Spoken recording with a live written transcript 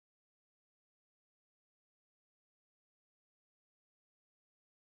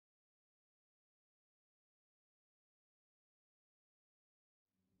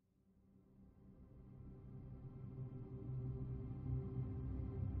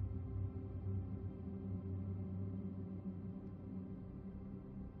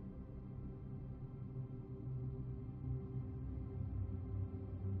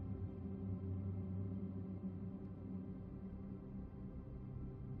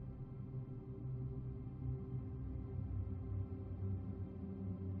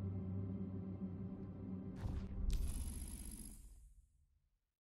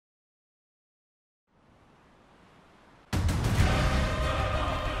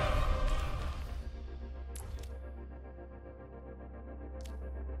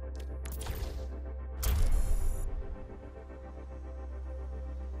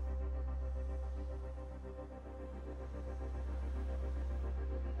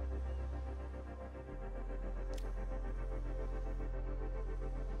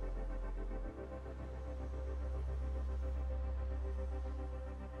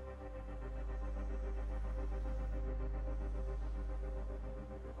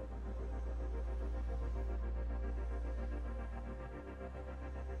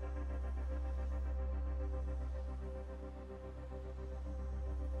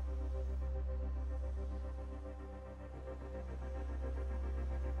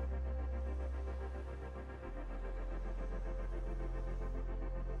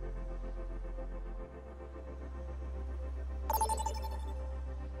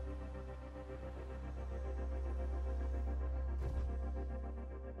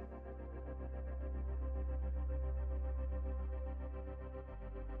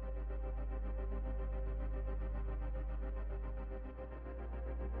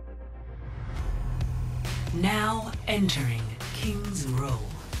Now entering King's Row.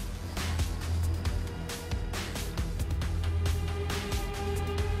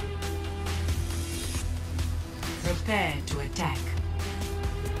 Prepare to attack.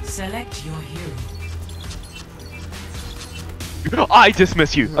 Select your hero. I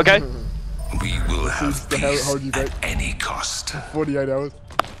dismiss you, okay? We will have peace hold you back. at any cost. 48 hours.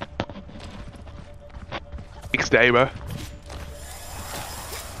 Next day, bro.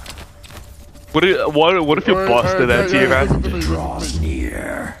 What if your boss did that to you, man? Draws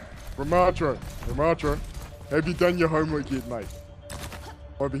near. Ramatra, have you done your homework yet, mate?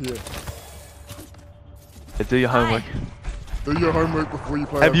 Over here. Do your homework. Do your homework before you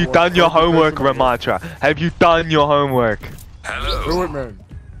play. Have you Overwatch. done your Don't be homework, personal. Ramatra? Have you done your homework? Hello. Do it, man.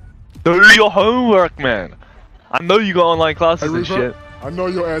 Do your homework, man. I know you got online classes Hey, and Reaper, shit. I know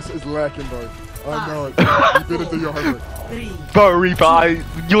your ass is lacking, bro. I know it. You better do your homework. 3. Bro, Reaper,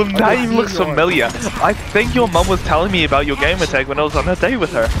 your just name seen looks your familiar. I think your mum was telling me about your gamer tag when I was on a date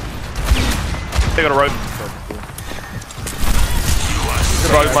with her. They got a rope.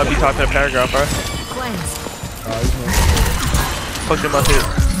 Bro might be typing a paragraph, bro. Push him up here.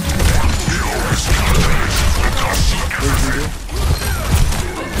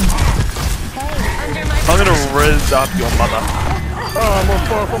 I'm gonna rizz up your mother. Oh, I'm on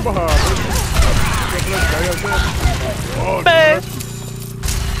fire from behind. Man!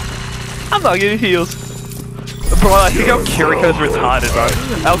 I'm not getting heals. Bro, I think our Kiriko's retarded, bro.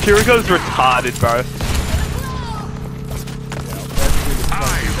 Our Kiriko's retarded, bro.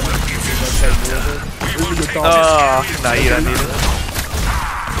 Oh, no, you don't need it.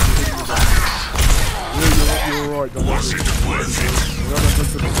 You're right. Don't Was it worth it?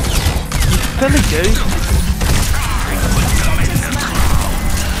 Really do.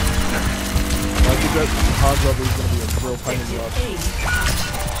 I think that hard level is going to be a real pain in the ass.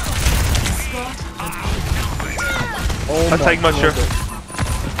 Oh I take my shirt.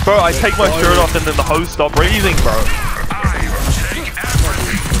 Bro, I take my shirt off and then the hose stop breathing, bro.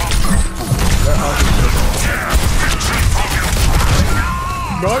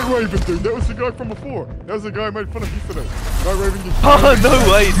 Night Raven, dude. That was the guy from before. That was the guy I made fun of yesterday. Night Raven, you. Oh, no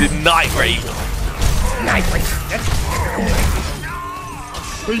way, dude. Night Raven.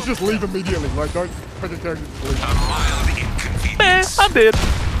 Please just leave immediately. Like, don't pick a character to leave. A mild inconvenience. Man, I'm dead.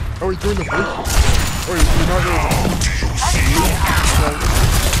 Oh, he's doing the bleach. Oh, he's Night Raven.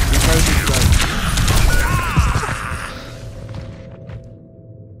 He's made this game.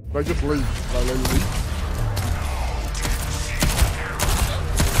 Like, just leave. Like, let you leave.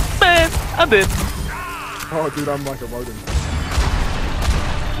 Man, I'm dead. Oh, dude, I'm like a rodent.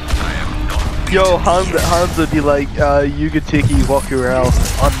 Yo, Hans would be like, Yugatiki Wakurao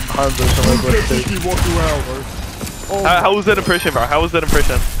on Hans or something like that. He walk around, bro. Oh, How was that impression, bro? How was that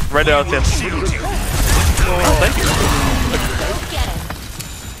impression? Right out of 10. Oh, thank you.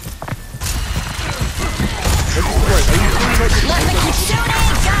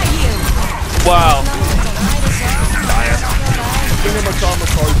 Wow.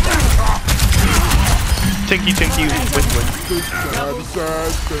 Tinky Tinky wink wink.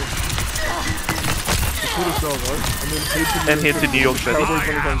 And head to New York City.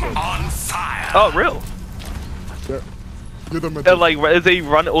 On fire. Oh, real? Yeah. You're the Like, is he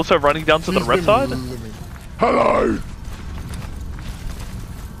also running down to the red side? Hello!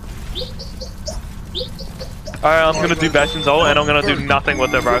 Alright, I'm gonna do Bastion's ult and I'm gonna do nothing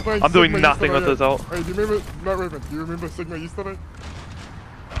with it, bro. I'm doing nothing with his ult. Hey, do you remember, Night Raven, do you remember Sigma yesterday?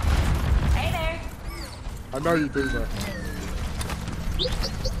 Hey there. I know you do, bro.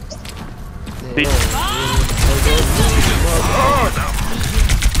 Beat.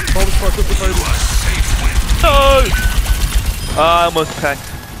 No! I almost packed.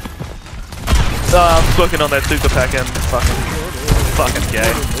 I'm smoking on that super pack and fucking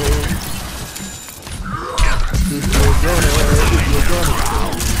gay.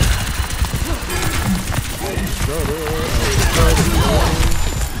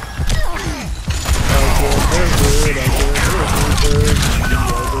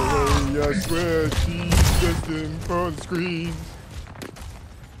 I swear she's destined for the screen.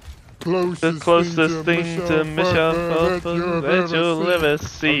 The closest thing to Michelle Pfeiffer that you'll ever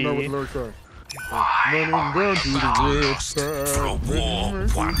see. Running down to the red side. For War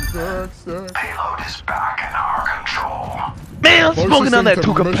 1. Payload is back in our control. Man, I'm smoking on that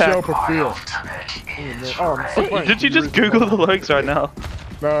Tuka pack. Did you just Google the lyrics right now?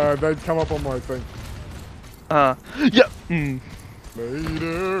 Nah, they'd come up on my thing. Yeah. Mm.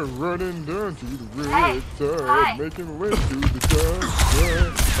 Later, running down to the red side, making my way to the dark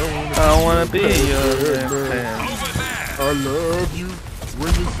side. I wanna be your man. I love you.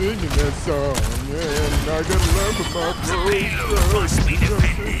 when you're singing that song, and I gotta love my Payload must be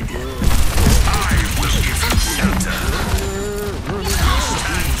defended. I will give you shelter.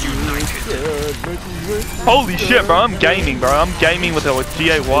 Stand united. Holy shit, bro! I'm gaming, bro. I'm gaming with a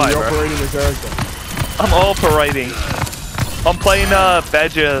GAY, You're bro. operating a character. I'm operating. I'm playing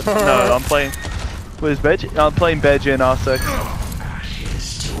Badger. No, I'm playing. Where's Badger? I'm playing Badger in R6.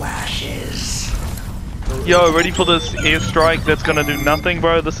 Ashes to ashes. Yo, ready for this airstrike that's gonna do nothing,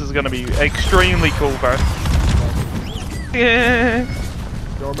 bro? This is gonna be extremely cool, bro. Yeah.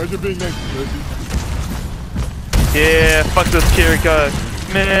 Yo, imagine being next to Reggie. Yeah, fuck this Kiriko.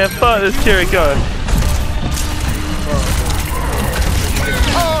 Man, fuck this Kiriko.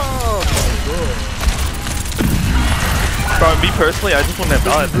 Bro, me personally, I just want to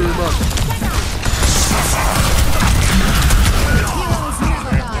die. Very much.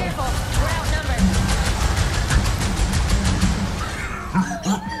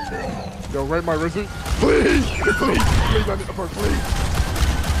 Yo, rate my Rizzy. Please! Please! Please, I need a part, please!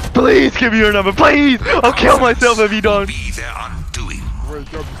 Please give me your number, please! I'll kill myself if you don't. Be their undoing.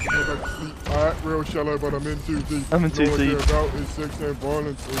 Wake up, just go back to sleep. Alright, real shallow, but I'm in too deep. I'm in too All I deep. care about is sex and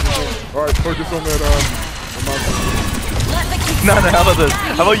violence. Alright, focus on that, No, how about this?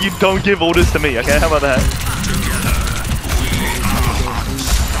 How about you don't give orders to me, okay? How about that?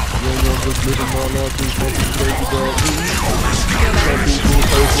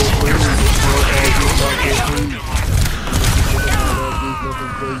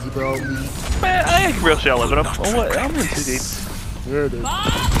 Man, I ain't real shallow, but I'm in too deep. Yeah, it is.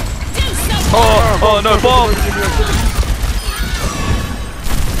 Oh no, Bob!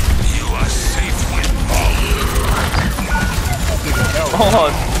 You are safe with me. Oh,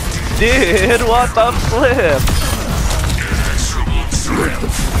 dude, what the flip?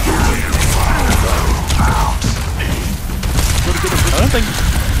 I don't think.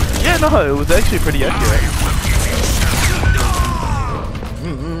 Yeah, no, it was actually pretty accurate.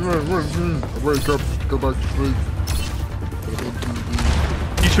 Wake up, go back to sleep.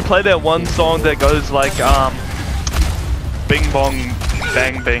 You should play that one song that goes like, Bing Bong,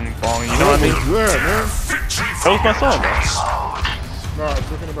 Bang Bing Bong, you know what I mean? Yeah, man. That was my song, bro. No, I was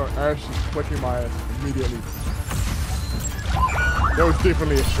talking about Ash just flicking my ass immediately. That was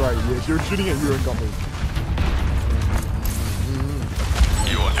definitely a strike, yeah. She was shooting at you and got me.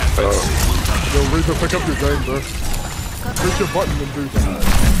 Your efforts. Yo, Reaper, pick up your game, bro. Push your button and do something.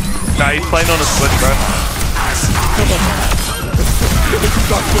 Nah, he's playing on a Switch, bro.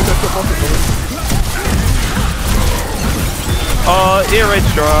 Air raid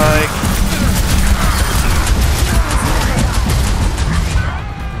strike.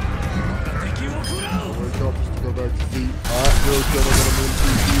 Wake up just to go back to sleep. Alright, real shit, I got him in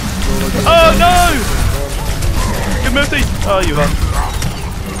too deep. Oh no! Good mercy! Oh, you won.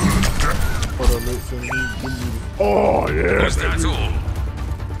 Hold on, let's see. Oh, yeah, Was that all?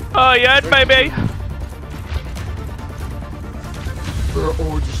 Oh yeah, baby!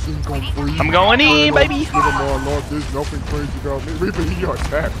 Oh, just think on free. I'm going in, baby. Give him all love. There's nothing crazy about me. Reaper, he got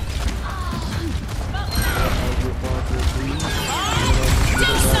attacked.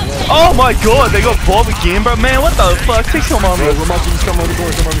 Oh my god, they got Bob again, bro. Man, what the fuck? Take your mom. Bro, we're marching. Just come around the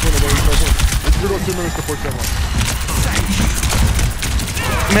corner. Come around the corner, bro. We got 2 minutes to push that one.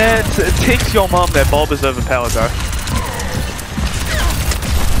 Man, text your mom that Bob is overpowered, bro.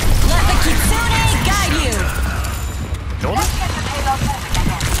 Let the Kitsune guide you!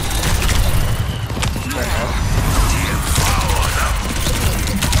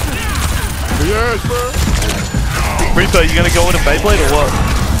 Yes, bro. Reaper, you gonna go in a Beyblade or what?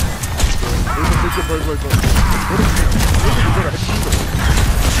 Reaper, fix your Beyblade, bro.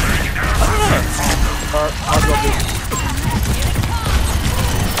 Alright, I got this.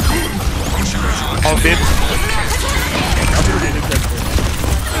 Oh, dead. I'm gonna get hit.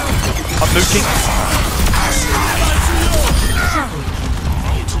 I'm nuking.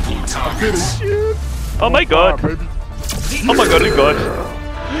 I'm kidding. Oh my god. Baby. Oh my god, oh god.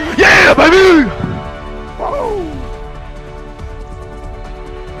 Yeah, baby! Whoa!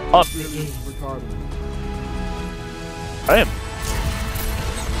 Oh, Retarded. I am.